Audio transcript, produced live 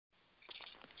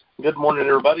Good morning,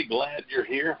 everybody. Glad you're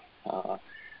here. I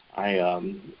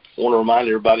want to remind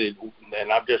everybody,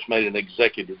 and I've just made an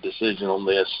executive decision on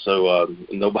this, so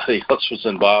nobody else was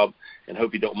involved, and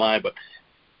hope you don't mind, but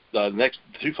the next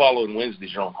 2 following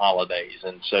Wednesdays are on holidays,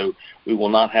 and so we will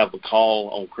not have the call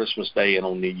on Christmas Day and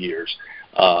on New Year's.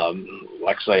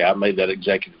 Like I say, I made that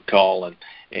executive call,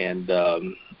 and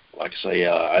like I say,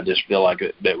 I just feel like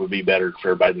that would be better for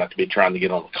everybody not to be trying to get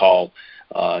on the call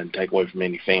and take away from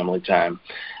any family time.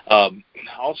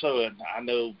 Also, I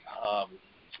know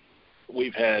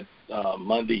we've had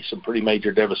Monday some pretty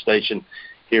major devastation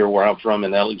here where I'm from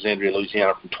in Alexandria,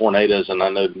 Louisiana, from tornadoes, and I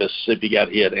know Mississippi got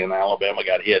hit and Alabama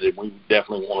got hit, and we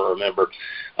definitely want to remember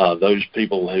those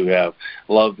people who have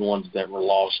loved ones that were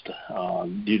lost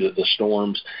due to the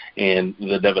storms and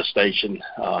the devastation.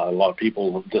 A lot of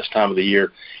people this time of the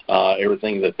year,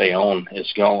 everything that they own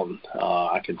is gone.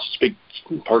 I can speak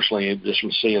personally just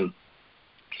from seeing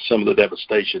some of the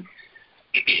devastation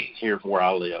here where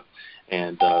I live.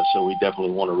 And so we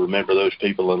definitely want to remember those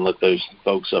people and lift those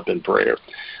folks up in prayer.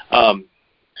 To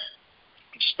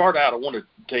start out, I want to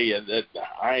tell you that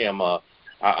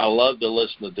I love to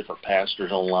listen to different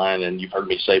pastors online, and you've heard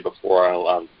me say before,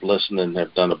 I listen and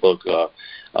have done a book,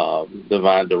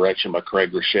 Divine Direction by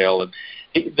Craig Rochelle.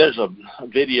 And there's a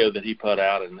video that he put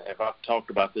out, and if I've talked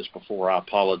about this before, I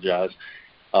apologize.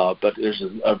 But there's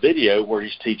a video where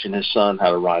he's teaching his son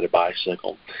how to ride a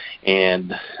bicycle,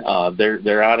 and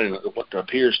they're out in what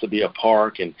appears to be a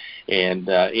park, and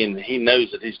he knows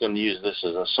that he's going to use this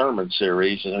as a sermon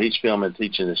series, and he's filming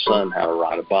teaching his son how to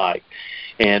ride a bike.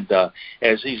 And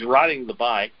as he's riding the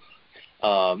bike,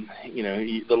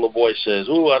 the little boy says,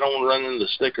 "Oh, I don't want to run into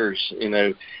stickers,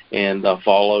 and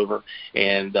fall over."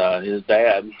 And his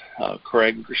dad,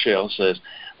 Craig Rochelle, says,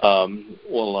 are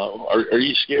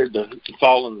you scared to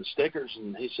fall in the stickers?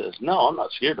 And he says, "No, I'm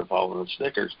not scared to fall in the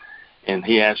stickers." And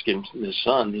he asked him, his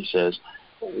son, he says,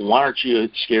 "Why aren't you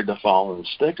scared to fall in the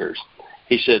stickers?"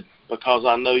 He said, "Because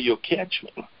I know you'll catch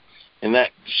me." And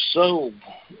that so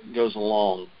goes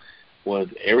along with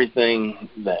everything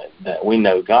that we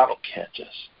know. God will catch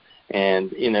us.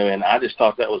 And, and I just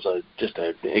thought that was just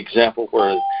an example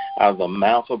where out of the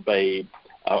mouth of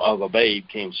a babe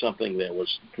came something that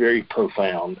was very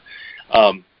profound.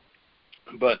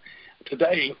 But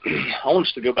today, I want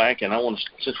us to go back, and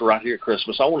since we're right here at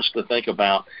Christmas, I want us to think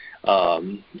about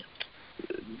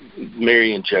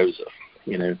Mary and Joseph.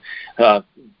 You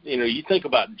think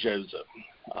about Joseph.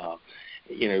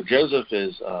 Joseph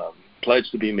is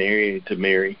pledged to be married to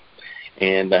Mary,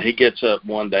 and he gets up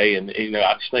one day, and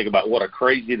I just think about what a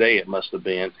crazy day it must have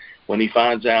been when he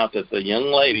finds out that the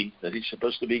young lady that he's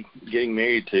supposed to be getting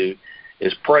married to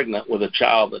is pregnant with a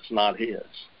child that's not his.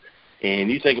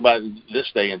 And you think about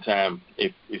this day and time,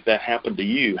 if that happened to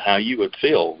you, how you would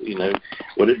feel.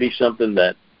 Would it be something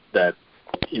that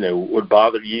would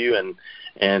bother you, and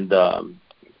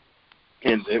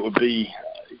it would be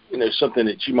something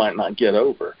that you might not get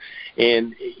over.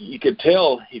 And you could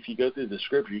tell, if you go through the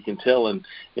scripture, you can tell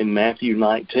in Matthew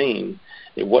 19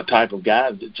 what type of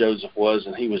guy that Joseph was,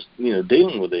 and he was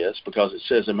dealing with this, because it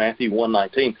says in Matthew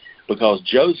 1:19, because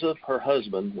Joseph, her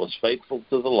husband, was faithful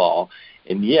to the law,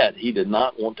 and yet he did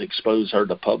not want to expose her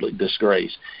to public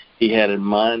disgrace. He had in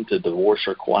mind to divorce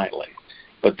her quietly.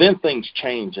 But then things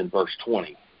change in verse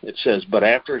 20. It says, but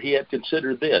after he had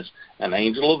considered this, an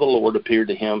angel of the Lord appeared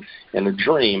to him in a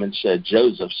dream and said,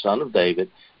 Joseph, son of David,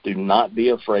 do not be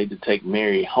afraid to take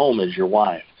Mary home as your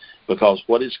wife, because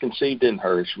what is conceived in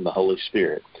her is from the Holy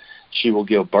Spirit. She will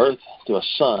give birth to a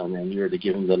son, and you are to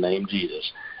give him the name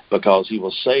Jesus, because he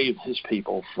will save his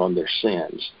people from their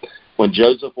sins. When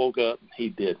Joseph woke up, he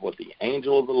did what the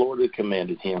angel of the Lord had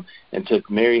commanded him and took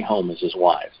Mary home as his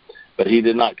wife. But he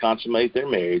did not consummate their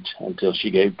marriage until she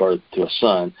gave birth to a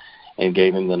son and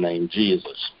gave him the name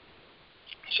Jesus.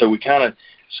 So we kind of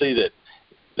see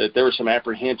that there was some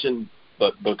apprehension,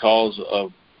 but because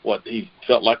of what he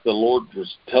felt like the Lord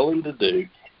was telling him to do,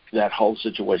 that whole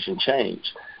situation changed.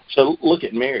 So look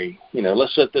at Mary.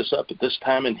 Let's set this up at this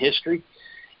time in history.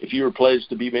 If you were pledged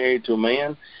to be married to a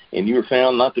man and you were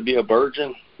found not to be a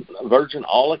virgin,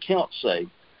 all accounts say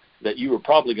that you were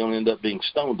probably going to end up being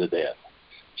stoned to death.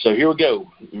 So here we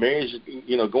go. Mary's,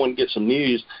 going to get some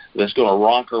news that's going to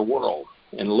rock her world.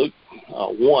 In Luke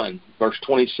 1, verse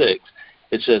 26,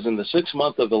 it says, in the 6th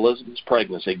month of Elizabeth's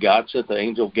pregnancy, God sent the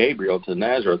angel Gabriel to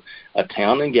Nazareth, a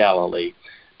town in Galilee,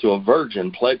 to a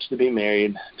virgin pledged to be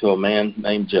married to a man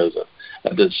named Joseph,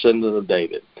 a descendant of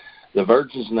David. The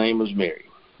virgin's name was Mary.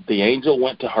 The angel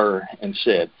went to her and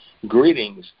said,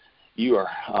 greetings, you are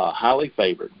highly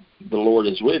favored. The Lord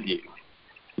is with you.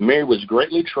 Mary was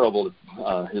greatly troubled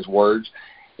at his words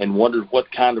and wondered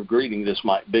what kind of greeting this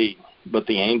might be. But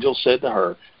the angel said to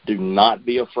her, "Do not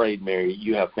be afraid, Mary.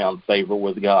 You have found favor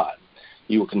with God.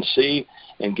 You will conceive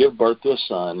and give birth to a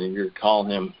son, and you're to call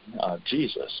him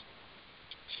Jesus.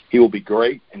 He will be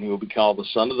great, and he will be called the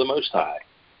Son of the Most High.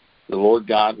 The Lord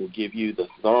God will give you the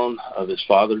throne of his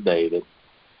father David.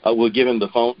 Will give him the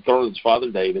throne of his father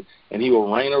David, and he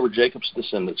will reign over Jacob's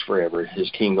descendants forever.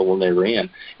 His kingdom will never end."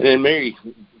 And then Mary,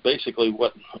 basically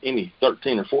what any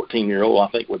 13 or 14-year-old, I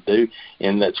think, would do,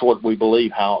 and that's what we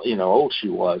believe how, old she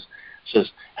was, says,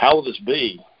 "How will this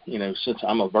be, since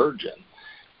I'm a virgin?"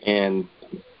 And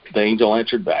the angel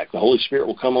answered back, "The Holy Spirit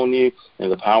will come on you,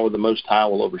 and the power of the Most High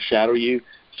will overshadow you.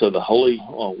 So the Holy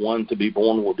One to be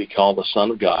born will be called the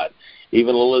Son of God.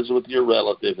 Even Elizabeth, your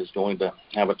relative, is going to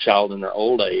have a child in her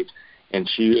old age, and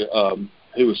she,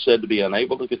 who was said to be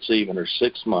unable to conceive in her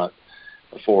 6th month,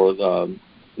 for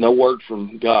no word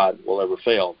from God will ever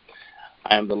fail.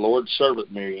 I am the Lord's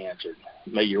servant," Mary answered.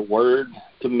 "May your word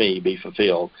to me be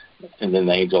fulfilled." And then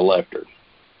the angel left her.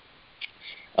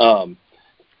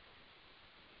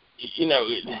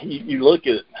 You look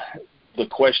at the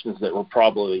questions that were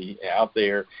probably out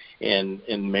there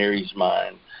in Mary's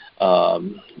mind.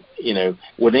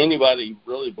 Would anybody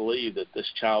really believe that this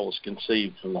child was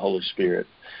conceived from the Holy Spirit?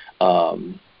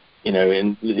 Don't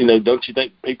you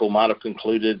think people might have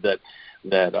concluded that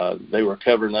they were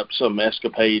covering up some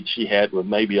escapade she had with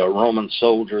maybe a Roman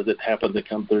soldier that happened to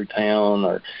come through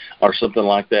town or something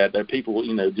like that? That people,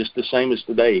 just the same as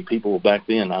today, people back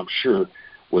then, I'm sure,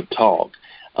 would talk.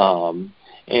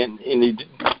 And it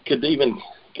could even,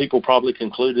 people probably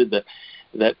concluded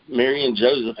that Mary and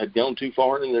Joseph had gone too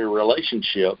far in their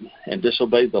relationship and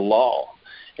disobeyed the law.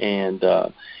 And,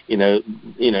 anyway,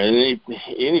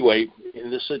 in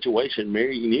this situation,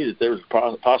 Mary knew that there was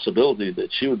a possibility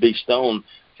that she would be stoned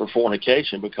for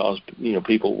fornication because,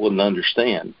 people wouldn't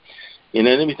understand.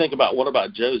 Let me think about, what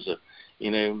about Joseph? He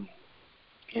knew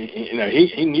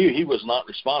he was not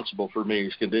responsible for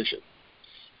Mary's condition.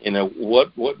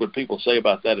 What would people say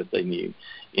about that if they knew?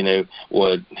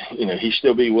 Would he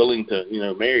still be willing to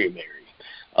marry Mary?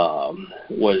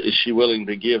 Is she willing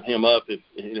to give him up if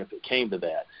it came to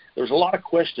that? There's a lot of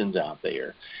questions out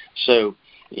there. So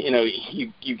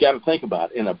you got to think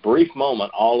about it. In a brief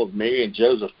moment, all of Mary and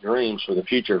Joseph's dreams for the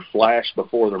future flashed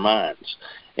before their minds,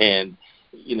 and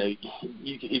you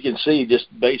can see, just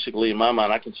basically in my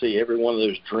mind, I can see every one of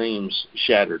those dreams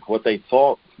shattered. What they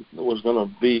thought was going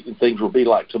to be, things would be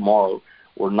like tomorrow,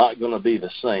 were not going to be the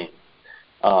same.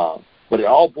 But it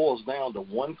all boils down to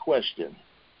one question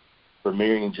for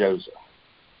Mary and Joseph.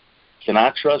 Can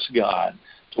I trust God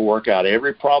to work out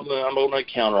every problem I'm going to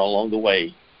encounter along the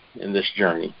way in this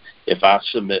journey if I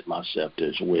submit myself to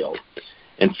his will?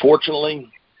 And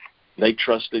fortunately, they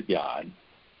trusted God.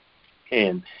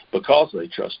 And because they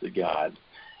trusted God,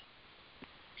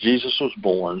 Jesus was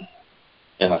born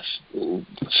in a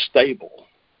stable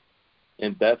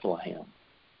in Bethlehem.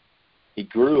 He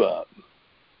grew up.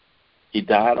 He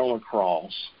died on a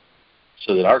cross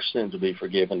so that our sins would be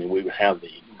forgiven and we would have the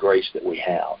grace that we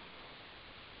have.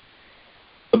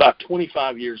 About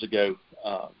 25 years ago,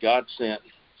 God sent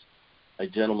a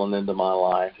gentleman into my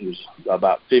life who was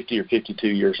about 50 or 52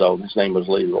 years old. His name was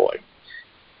Leroy.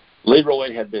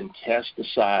 Leroy had been cast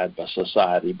aside by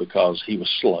society because he was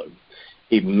slow.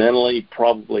 He mentally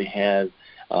probably had,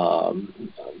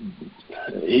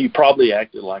 he probably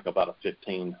acted like about a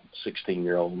 15,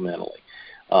 16-year-old mentally.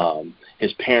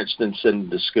 His parents didn't send him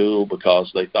to school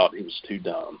because they thought he was too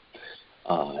dumb.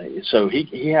 So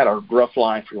he had a rough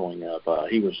life growing up.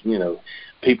 He was,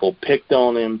 people picked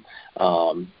on him.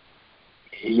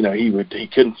 He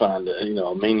couldn't find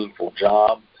a meaningful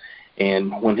job.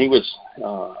 And when he was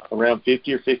around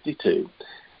 50 or 52,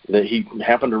 that he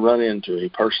happened to run into a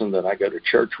person that I go to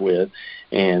church with,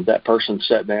 and that person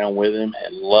sat down with him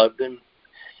and loved him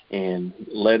and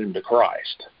led him to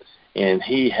Christ. And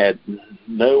he had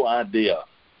no idea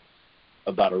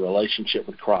about a relationship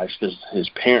with Christ because his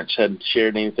parents hadn't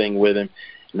shared anything with him.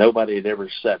 Nobody had ever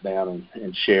sat down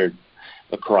and shared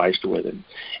Christ with him.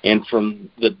 And from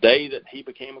the day that he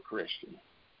became a Christian,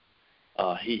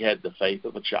 he had the faith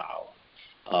of a child.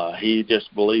 He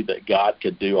just believed that God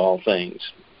could do all things.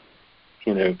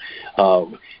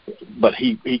 But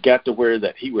he got to where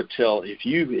that he would tell, if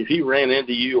he ran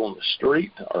into you on the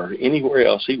street or anywhere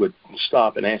else, he would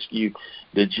stop and ask you,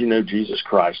 did you know Jesus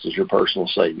Christ as your personal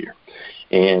Savior?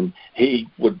 And he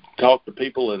would talk to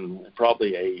people in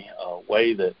probably a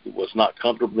way that was not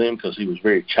comfortable to them because he was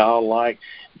very childlike,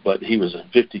 but he was a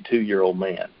 52-year-old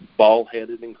man,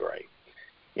 bald-headed and gray.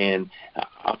 And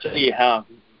I'll tell you how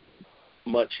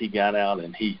much he got out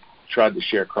and he tried to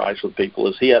share Christ with people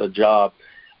is he had a job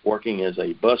working as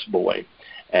a busboy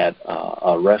at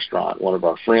a restaurant one of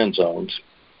our friends owns.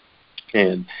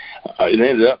 And it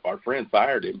ended up our friend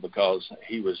fired him because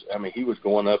he was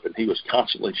going up and he was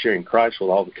constantly sharing Christ with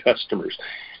all the customers.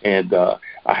 And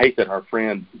I hate that our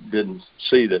friend didn't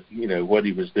see that, what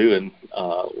he was doing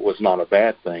was not a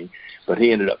bad thing, but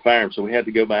he ended up firing. So we had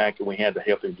to go back and we had to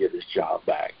help him get his job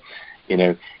back.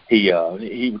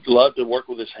 He loved to work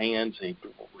with his hands. He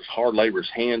was hard labor. His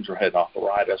hands had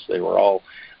arthritis. They were all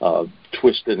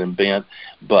twisted and bent,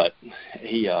 but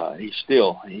he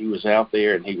was out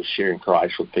there and he was sharing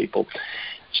Christ with people.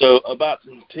 So about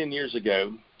 10 years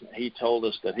ago, he told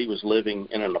us that he was living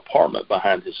in an apartment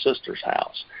behind his sister's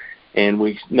house, and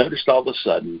we noticed all of a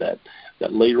sudden that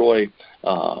Leroy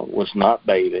was not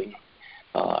bathing.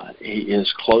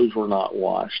 His clothes were not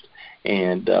washed,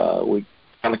 and we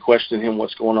kind of questioned him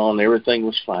what's going on. Everything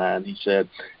was fine. He said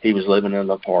he was living in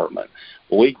an apartment.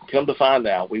 Well, we come to find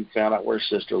out, we found out where his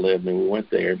sister lived, and we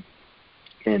went there.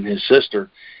 And his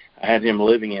sister had him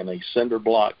living in a cinder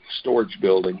block storage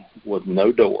building with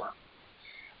no door.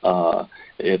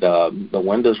 The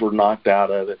windows were knocked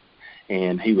out of it,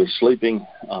 and he was sleeping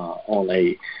on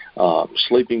a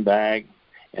sleeping bag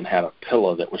and had a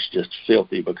pillow that was just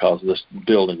filthy because this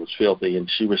building was filthy. And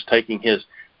she was taking his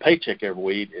paycheck every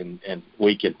week and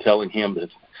telling him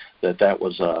that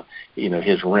was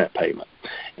his rent payment.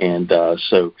 And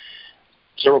so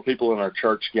several people in our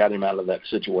church got him out of that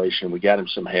situation. We got him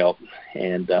some help,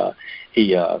 and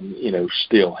he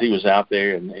was out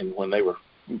there, and when they were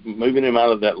moving him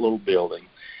out of that little building,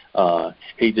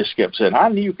 he just kept saying, I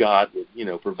knew God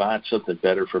would provide something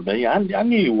better for me. I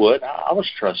knew he would. I was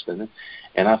trusting him.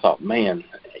 And I thought, man,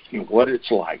 what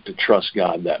it's like to trust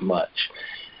God that much.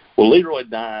 Well, Leroy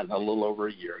died a little over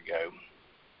a year ago,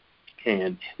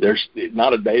 and there's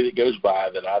not a day that goes by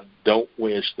that I don't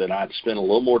wish that I'd spent a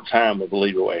little more time with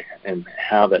Leroy, and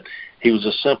how that he was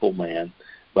a simple man,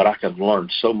 but I could learn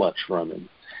so much from him.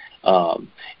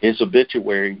 His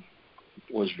obituary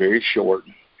was very short,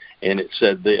 and it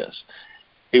said this: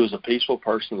 he was a peaceful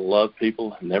person who loved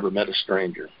people and never met a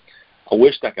stranger. I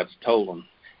wished I could have told him,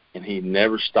 and he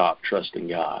never stopped trusting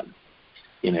God.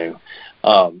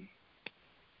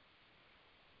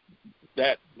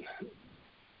 That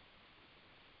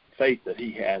faith that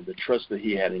he had, the trust that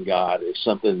he had in God, is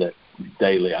something that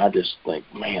daily I just think,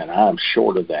 man, I'm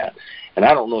short of that. And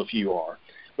I don't know if you are,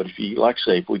 but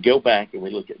if we go back and we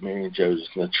look at Mary and Joseph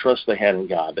and the trust they had in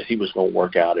God that he was going to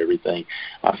work out everything,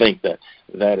 I think that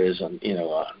is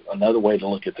another way to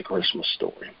look at the Christmas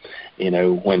story.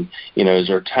 Is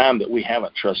there a time that we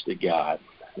haven't trusted God,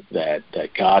 that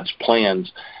God's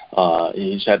plans,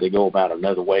 he's had to go about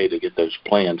another way to get those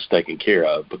plans taken care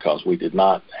of because we did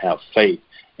not have faith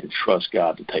and trust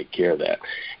God to take care of that.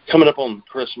 Coming up on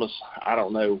Christmas, I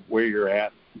don't know where you're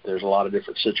at. There's a lot of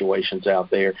different situations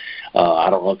out there. I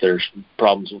don't know if there's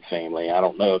problems with family. I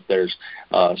don't know if there's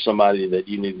somebody that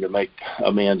you need to make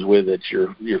amends with that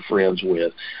you're friends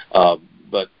with.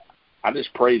 But I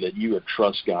just pray that you would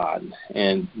trust God,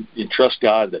 and you trust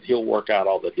God that he'll work out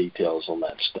all the details on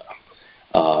that stuff.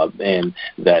 And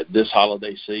that this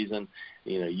holiday season,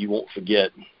 you won't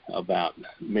forget about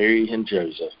Mary and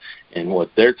Joseph and what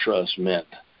their trust meant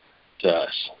to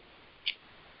us.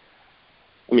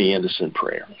 Let me end us in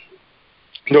prayer.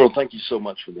 Lord, thank you so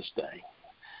much for this day.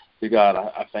 Dear God,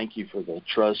 I thank you for the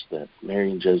trust that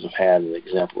Mary and Joseph had and the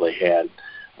example they had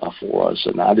for us.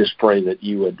 And I just pray that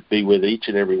you would be with each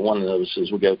and every one of us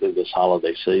as we go through this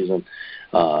holiday season,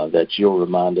 that you'll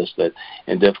remind us that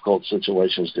in difficult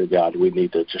situations, dear God, we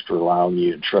need to just rely on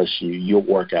you and trust you. You'll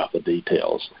work out the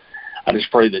details. I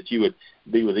just pray that you would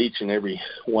be with each and every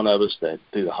one of us, that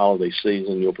through the holiday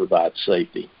season you'll provide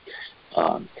safety.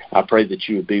 I pray that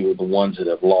you would be with the ones that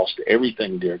have lost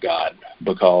everything, dear God,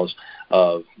 because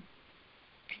of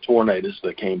tornadoes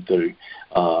that came through.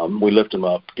 We lift them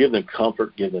up. Give them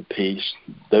comfort. Give them peace.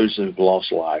 Those who've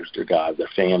lost lives, dear God, their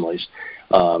families.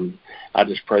 I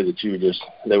just pray that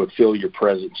they would feel your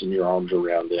presence and your arms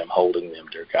around them, holding them,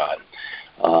 dear God.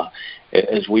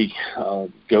 As we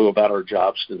go about our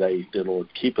jobs today, dear Lord,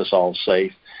 keep us all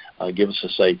safe. Give us a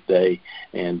safe day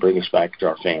and bring us back to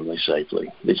our family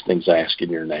safely. These things I ask in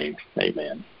your name.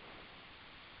 Amen.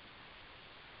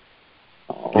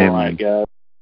 All right, guys.